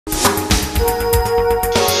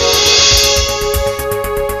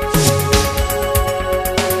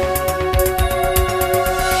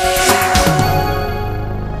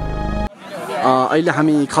अहिले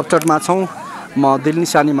हामी खप्टडमा छौँ। म दिल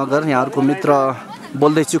निशानी मगर यहाँहरुको मित्र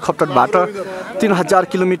बोल्दैछु खप्टडबाट। 3000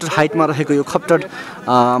 किलोमिटर हाइटमा रहेको यो खप्टड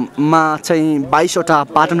मा चाहिँ 22 वटा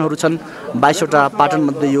पाटनहरू छन्। 22 वटा पाटन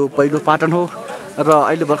मध्ये यो पहिलो पाटन हो र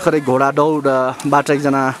अहिले भर्खरै घोडा दौडबाट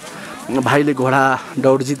एकजना भाइले घोडा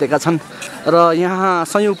दौड जितेका छन् र यहाँ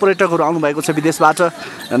सयौं पर्यटकहरू आउनु भएको छ विदेशबाट,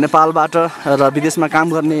 नेपालबाट र विदेशमा काम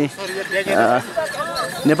गर्ने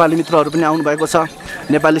नेपाली मित्रहरू पनि आउनु भएको छ।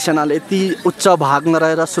 नेपाली सेनाले यति उच्च भागमा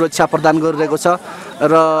रहेर सुरक्षा प्रदान गरिरहेको छ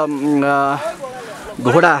र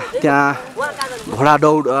घोडा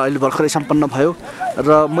दौड अहिले भर्खरै सम्पन्न भयो र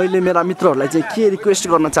मैले मेरा मित्रहरूलाई चाहिँ के रिक्वेस्ट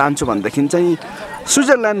गर्न चाहन्छु भनेदेखि चाहिँ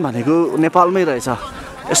स्विजरल्यान्ड भनेको नेपालमै रहेछ।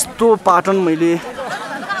 यस्तो पाटन मैले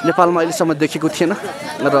नेपालमा अहिलेसम्म देखेको थिएन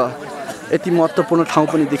र यति महत्त्वपूर्ण ठाउँ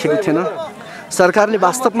पनि देखेको थिएन। सरकारले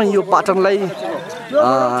वास्तवमा यो पाटनलाई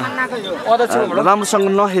राम्रोसँग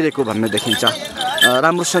नहेरेको भन्ने देखिन्छ,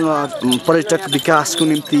 राम्रोसँग पर्यटक विकासको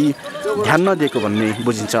निम्ति ध्यान नदिएको भन्ने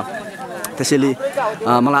बुझिन्छ। त्यसैले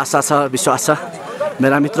मलाई आशा छ, विश्वास छ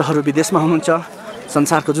मेरा मित्रहरू विदेशमा हुनुहुन्छ,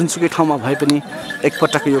 संसारको जुनसुकै ठाउँमा भए पनि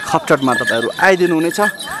एकपटक यो खप्टडमा तपाईहरु आइदिनु हुनेछ।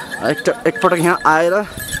 एकपटक यहाँ आएर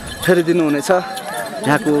फेरिदिनु हुनेछ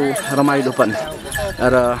यहाँको रमाइलोपन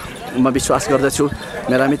र म विश्वास गर्दछु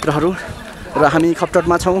मेरा मित्रहरू। र हामी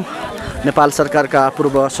खप्टडमा छौँ। नेपाल सरकारका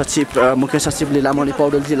पूर्व सचिव मुख्य सचिव लीलामणि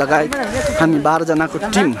पौडेलजी लगायत हामी 12 जनाको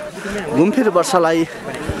टिम घुमफिर वर्षलाई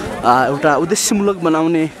एउटा उद्देश्यमूलक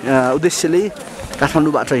बनाउने उद्देश्यले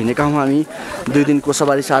काठमाडौँबाट हिँडेका हौँ। हामी 2 दिनको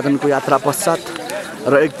सवारी साधनको यात्रा पश्चात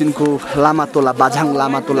र 1 दिनको बाझाङ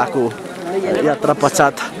लामातोलाको यात्रा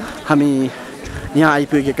पश्चात हामी यहाँ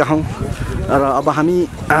आइपुगेका हौँ र अब हामी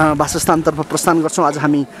वासस्थानतर्फ प्रस्थान गर्छौँ। आज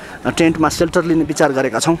हामी टेन्टमा सेल्टर लिने विचार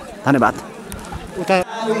गरेका छौँ। धन्यवाद।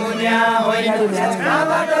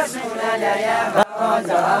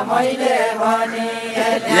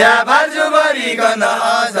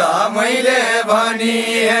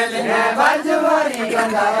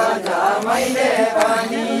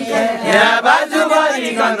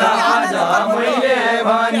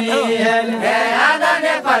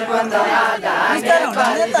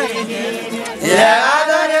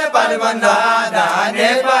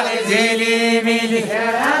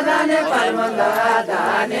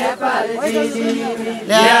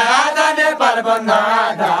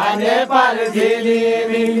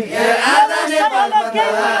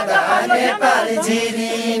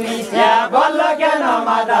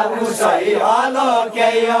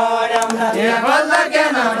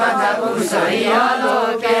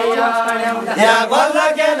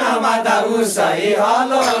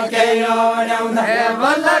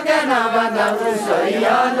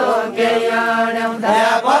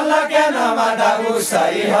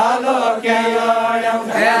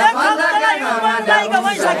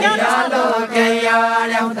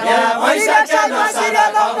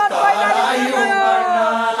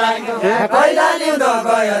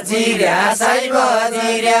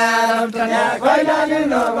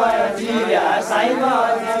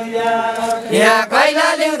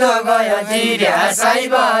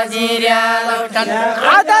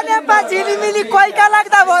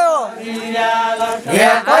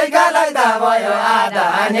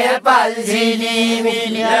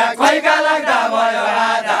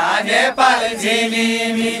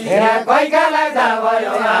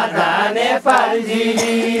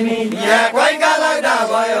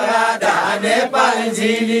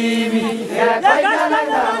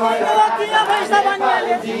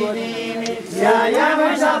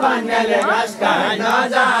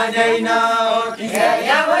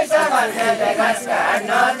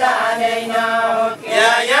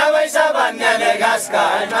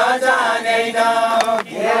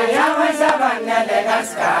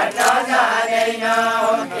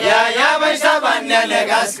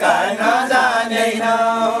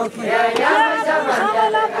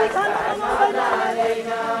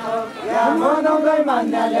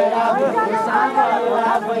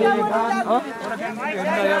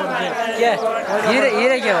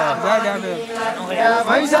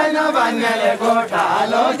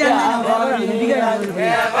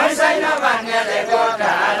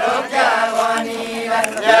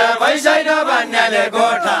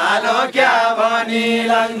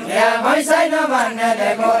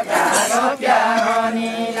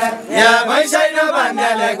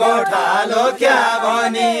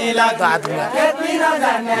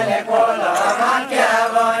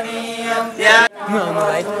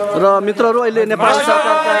 र मित्रहरू अहिले नेपाल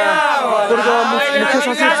सरकारका पूर्व मुख्य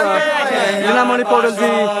सचिव लीलामणि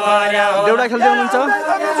पौडेलजी देउडा खेल्दै हुनुहुन्छ।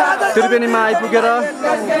 त्रिवेणीमा आइपुगेर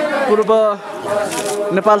पूर्व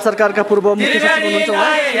नेपाल सरकारका पूर्व मुख्य सचिव हुनुहुन्छ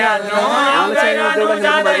उहाँले चाहिँ देउडा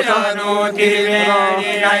हेर्नु भएको छ।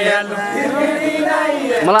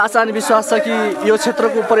 मलाई आशा अनि विश्वास छ कि यो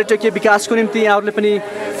क्षेत्रको पर्यटकीय विकासको निम्ति यहाँहरूले पनि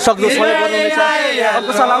सक्दो सहयोग गर्नुहुनेछ।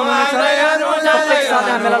 अर्को साल आउनुहुनेछ। प्रत्येक साल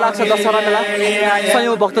यहाँ मेला लाग्छ, दशहरा मेला।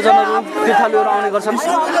 सयौँ भक्तजनहरू तीर्थालुहरू आउने गर्छन्।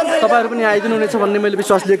 तपाईँहरू पनि आइदिनुहुनेछ भन्ने मैले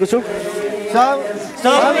विश्वास लिएको छु।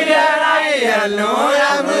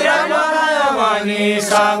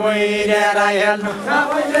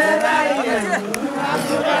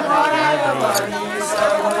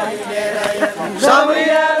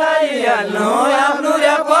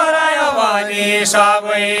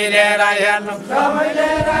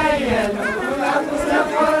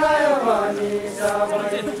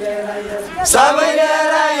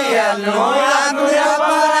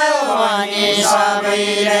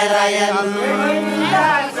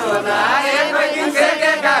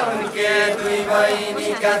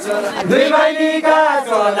 दुई बहिनी का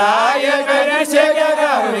चोला एक बहिनी से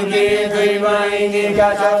क्या उनकी दुई बहिनी का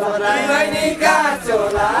चोला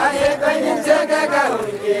एक बहिनी से क्या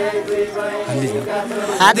उनकी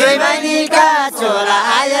दुई बहिनी का चोला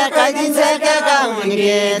एक बहिनी से क्या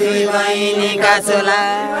उनकी दुई बहिनी का चोला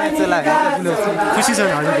खुसी छ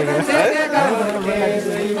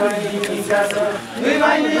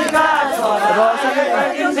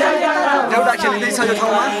एउटा खेल्दैछ यो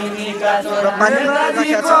ठाउँमा र पानी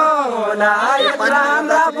राखेको छ।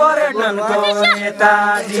 पर्यटनको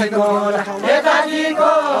नेताजीको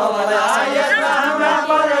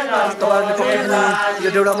यो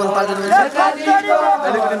देउडा मन पार्दैछ।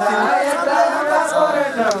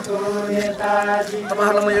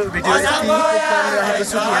 तपाईँहरूलाई म यो भिडियो यति राखेको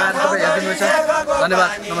छु कि यहाँ तपाईँ हेरिदिनुहुन्छ। धन्यवाद,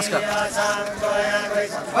 नमस्कार।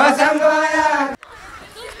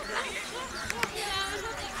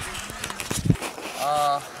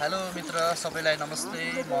 हेलो मित्र सबैलाई नमस्ते।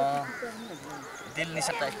 म दिल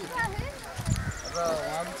निसानी र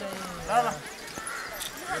उहाँहरू चाहिँ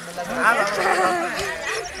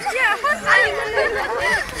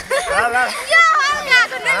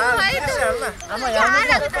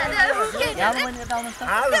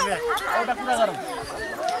एउटा कुरा गरौँ।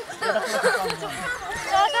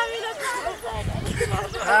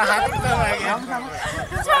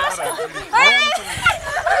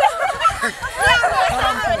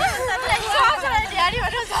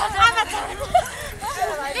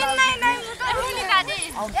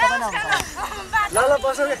 ल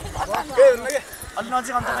बसो के हुनु के अलि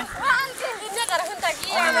नजिक आउनु तपाईँ।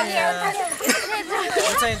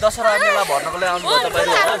 चाहिँ दशहरा मेला भर्नको लागि आउनुभयो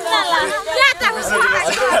तपाईँहरू।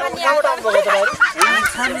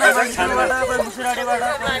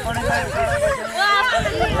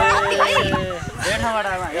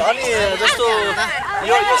 अनि जस्तो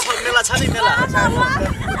यो मेला छ नि, मेला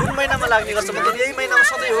कुन महिनामा लाग्ने गर्छ? मतलब यही महिनामा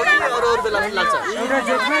सधैँ हो कि अरू बेला पनि लाग्छ?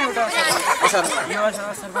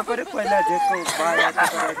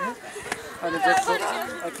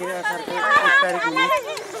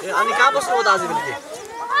 अनि कहाँ बस्नुभयो त आज बेलुकी?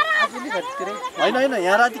 होइन होइन,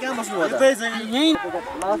 यहाँ राति कहाँ बस्नुभयो त?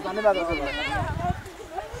 धन्यवाद।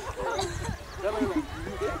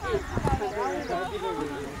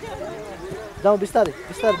 जाउँ बिस्तारै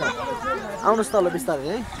बिस्तारै जाउँ, आउनुहोस् तल बिस्तारै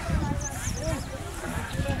है।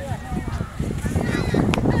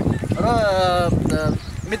 र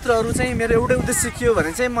मित्रहरू चाहिँ मेरो एउटै उद्देश्य के हो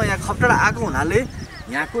भने चाहिँ म यहाँ खप्टड आएको हुनाले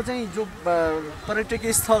यहाँको चाहिँ जो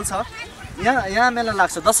पर्यटकीय स्थल छ, यहाँ मेला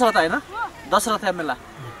लाग्छ। दशरथ होइन, दशरथ मेला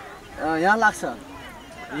यहाँ लाग्छ।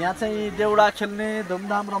 यहाँ चाहिँ देउडा खेल्ने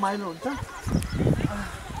धुमधाम रमाइलो हुन्छ।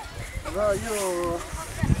 र यो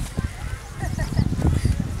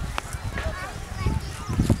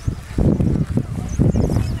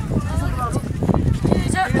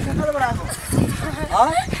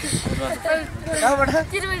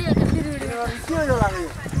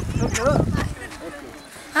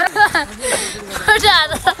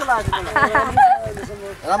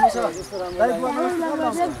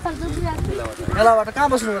मेलाबाट कहाँ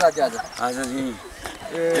बस्नु राति आज? अनि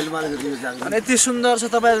यति सुन्दर छ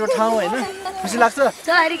तपाईँहरूको ठाउँ होइन? खुसी लाग्छ हो?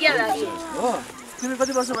 तिमी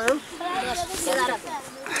कति वर्ष भयो?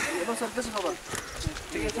 के छ खबर?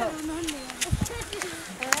 ठिकै छ?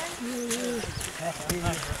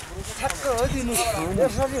 ठ्याक्क हो दिनु।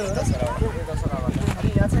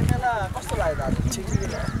 यहाँ चाहिँ मेला कस्तो लाग्यो आज?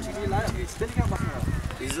 ठिकै लाग्यो। फेरि कहाँ बस्नु?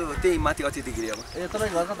 हिजो त्यही माथि अतिथि गृहमा। ए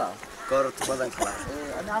तपाईँ घर कता हो? घर बजाङ खोला। ए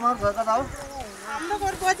अनि आमाको घर कता हो? हाम्रो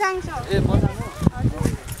घर बजाङ छ। ए बजाङ हो?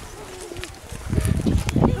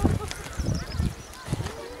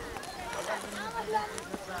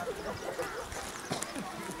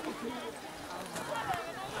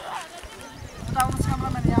 आउनुहोस्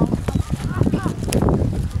क्यामराम्यान यहाँ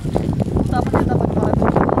आउनुहोस्।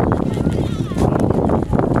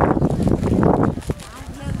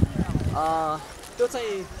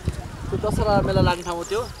 दशहरा मेला लाग्ने ठाउँ हो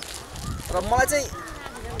त्यो र मलाई चाहिँ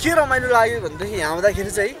के रमाइलो लाग्यो भनेदेखि यहाँ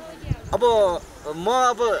आउँदाखेरि चाहिँ अब म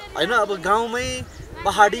होइन अब गाउँमै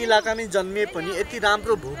पहाडी इलाकामै जन्मिए पनि यति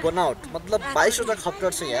राम्रो भू बनावट मतलब 22वटा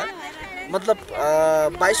खप्टड छ यहाँ मतलब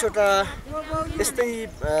 22वटा यस्तै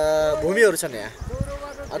भूमिहरू छन् यहाँ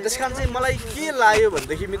त्यस कारण चाहिँ मलाई के लाग्यो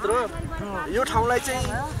भनेदेखि मित्र यो ठाउँलाई चाहिँ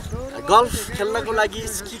गल्फ खेल्नको लागि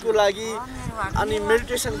स्कीको लागि अनि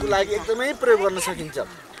मेडिटेसनको लागि एकदमै प्रयोग गर्न सकिन्छ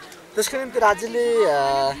त्यसको निम्ति राज्यले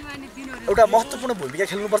एउटा महत्त्वपूर्ण भूमिका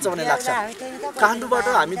खेल्नुपर्छ भन्ने लाग्छ काठमाडौँबाट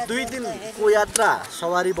हामी 2 दिनको यात्रा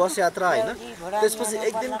सवारी बस यात्रा होइन त्यसपछि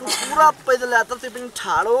 1 दिनको पुरा पैदल यात्रा त्यो पनि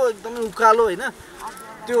ठाडो एकदमै उकालो होइन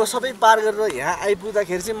त्यो सबै पार गरेर यहाँ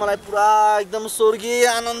आइपुग्दाखेरि चाहिँ मलाई पुरा एकदम स्वर्गीय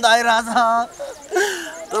आनन्द आइरहेछ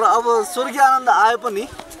तर अब स्वर्गीय आनन्द आए पनि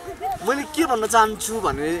मैले के भन्न चाहन्छु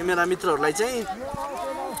भने मेरा मित्रहरूलाई चाहिँ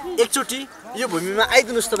एकचोटि यो भूमिमा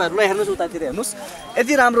आइदिनुहोस् तपाईँहरू ल हेर्नुहोस् उतातिर हेर्नुहोस्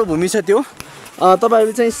यति राम्रो भूमि छ त्यो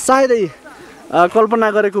तपाईँहरूले चाहिँ सायदै कल्पना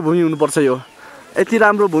गरेको भूमि हुनुपर्छ यो यति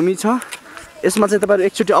राम्रो भूमि छ यसमा चाहिँ तपाईँहरू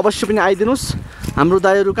एकचोटि अवश्य पनि आइदिनुहोस् हाम्रो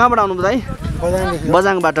दाइहरू कहाँबाट आउनुभयो दाइ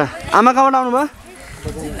बजाङबाट आमा कहाँबाट आउनुभयो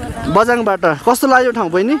बजाङबाट कस्तो लाग्यो ठाउँ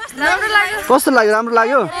बहिनी कस्तो लाग्यो राम्रो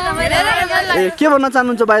लाग्यो ए के भन्न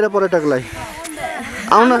चाहनुहुन्छ बाहिर पर्यटकलाई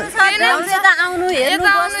आउन ए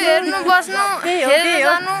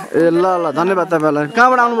ल ल धन्यवाद तपाईँलाई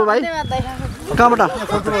कहाँबाट आउनुभयो भाइ कहाँबाट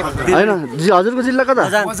होइन हजुरको जिल्ला कता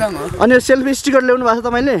अनि सेल्फी स्टिकर ल्याउनु भएको छ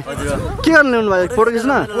तपाईँले के गर्नु ल्याउनु भयो फोटो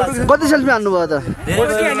खिच्न कति सेल्फी हान्नुभयो त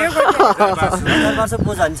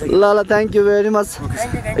ल ल थ्याङ्क यू भेरी मच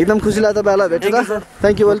एकदम खुसी लाग्यो तपाईँलाई भेटेर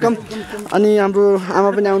थ्याङ्क यू वेलकम अनि हाम्रो आमा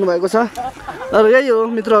पनि आउनुभएको छ र यही हो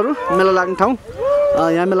मित्रहरू मेला लाग्ने ठाउँ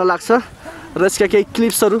यहाँ मेला लाग्छ र यसका केही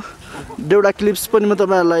क्लिप्सहरू देउडा क्लिप्स पनि म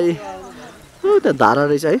तपाईँहरूलाई त्यहाँ धारा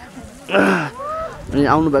रहेछ है अनि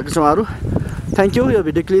आउनुभएको छ उहाँहरू थ्याङ्क यू यो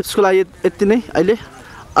भिडियो क्लिप्सको लागि यति नै अहिले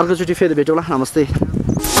अर्कोचोटि फेरि भेटौँला नमस्ते